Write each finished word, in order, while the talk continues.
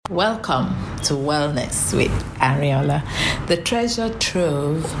Welcome to Wellness with Ariola. The treasure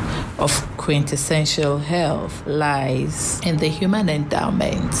trove of quintessential health lies in the human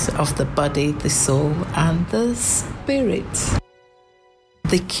endowment of the body, the soul, and the spirit.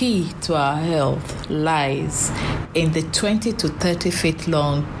 The key to our health lies in the 20 to 30 feet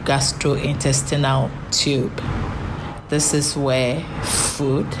long gastrointestinal tube. This is where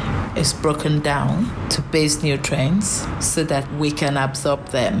food is broken down to base nutrients so that we can absorb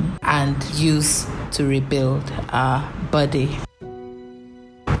them and use to rebuild our body.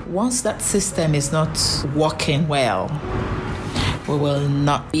 Once that system is not working well, we will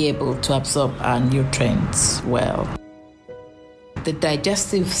not be able to absorb our nutrients well. The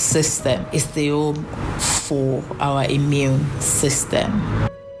digestive system is the home for our immune system.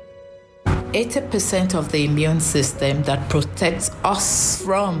 80% of the immune system that protects us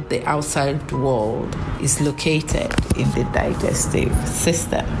from the outside world is located in the digestive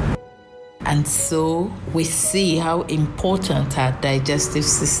system. And so we see how important our digestive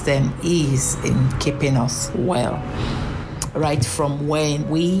system is in keeping us well. Right from when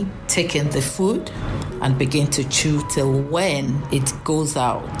we take in the food and begin to chew till when it goes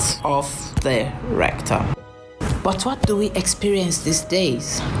out of the rectum. But what do we experience these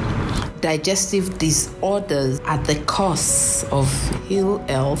days? Digestive disorders are the cause of ill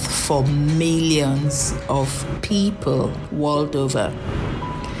health for millions of people world over.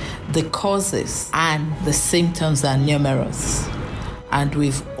 The causes and the symptoms are numerous, and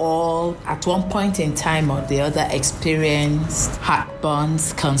we've all, at one point in time or the other, experienced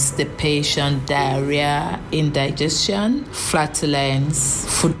heartburns, constipation, diarrhea, indigestion, flatulence,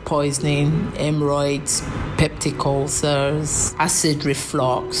 food poisoning, hemorrhoids, peptic ulcers, acid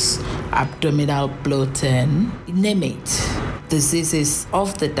reflux, abdominal bloating, name it. Diseases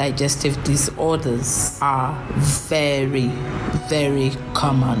of the digestive disorders are very, very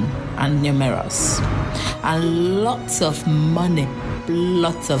common and numerous. And lots of money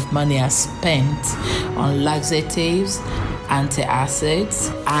are spent on laxatives,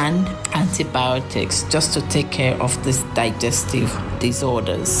 antacids, and antibiotics just to take care of these digestive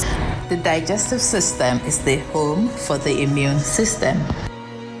disorders. The digestive system is the home for the immune system.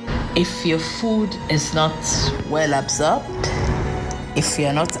 If your food is not well absorbed, if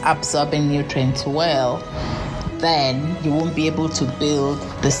you're not absorbing nutrients well, then you won't be able to build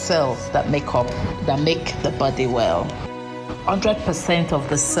the cells that make the body well. 100% of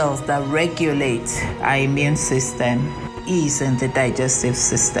the cells that regulate our immune system is in the digestive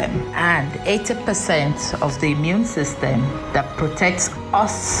system, and 80% of the immune system that protects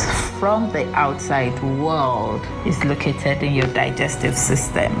us from the outside world is located in your digestive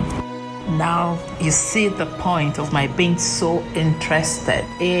system. Now you see the point of my being so interested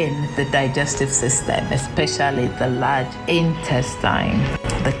in the digestive system, especially the large intestine,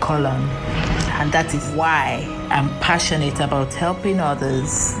 the colon. And that is why I'm passionate about helping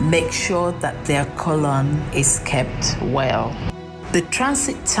others make sure that their colon is kept well. The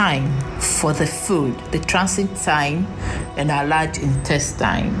transit time for the food, the transit time in our large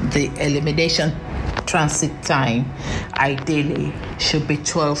intestine, the elimination transit time ideally should be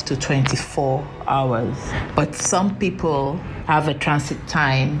 12 to 24 hours. But some people have a transit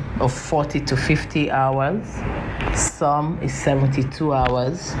time of 40 to 50 hours. Some is 72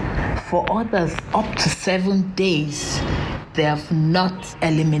 hours. For others, up to 7 days, they have not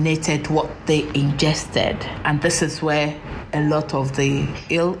eliminated what they ingested. And this is where a lot of the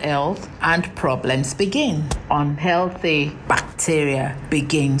ill health and problems begin. Unhealthy bacteria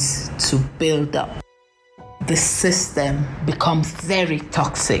begins to build up. The system becomes very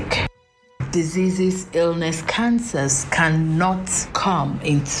toxic. Diseases, illness, cancers cannot come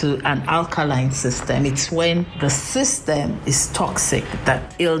into an alkaline system. It's when the system is toxic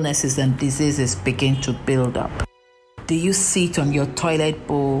that illnesses and diseases begin to build up. Do you sit on your toilet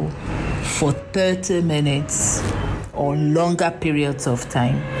bowl for 30 minutes or longer periods of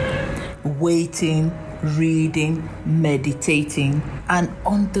time, waiting, reading, meditating, and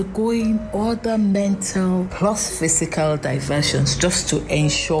undergoing other mental plus physical diversions just to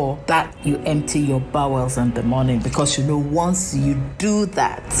ensure that you empty your bowels in the morning? Because once you do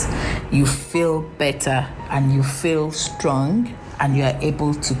that, you feel better and you feel strong and you are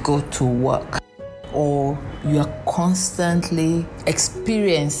able to go to work. Or you are constantly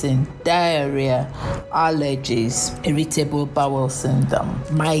experiencing diarrhea, allergies, irritable bowel syndrome,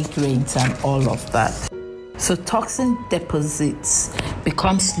 migraines, and all of that. So toxin deposits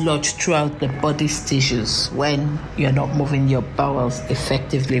becomes lodged throughout the body's tissues when you're not moving your bowels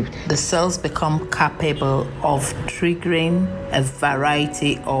effectively. The cells become capable of triggering a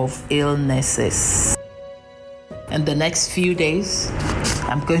variety of illnesses. In the next few days,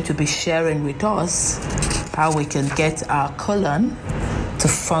 I'm going to be sharing with us how we can get our colon to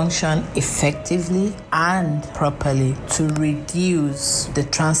function effectively and properly to reduce the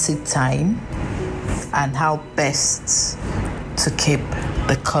transit time, and how best to keep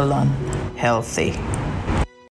the colon healthy.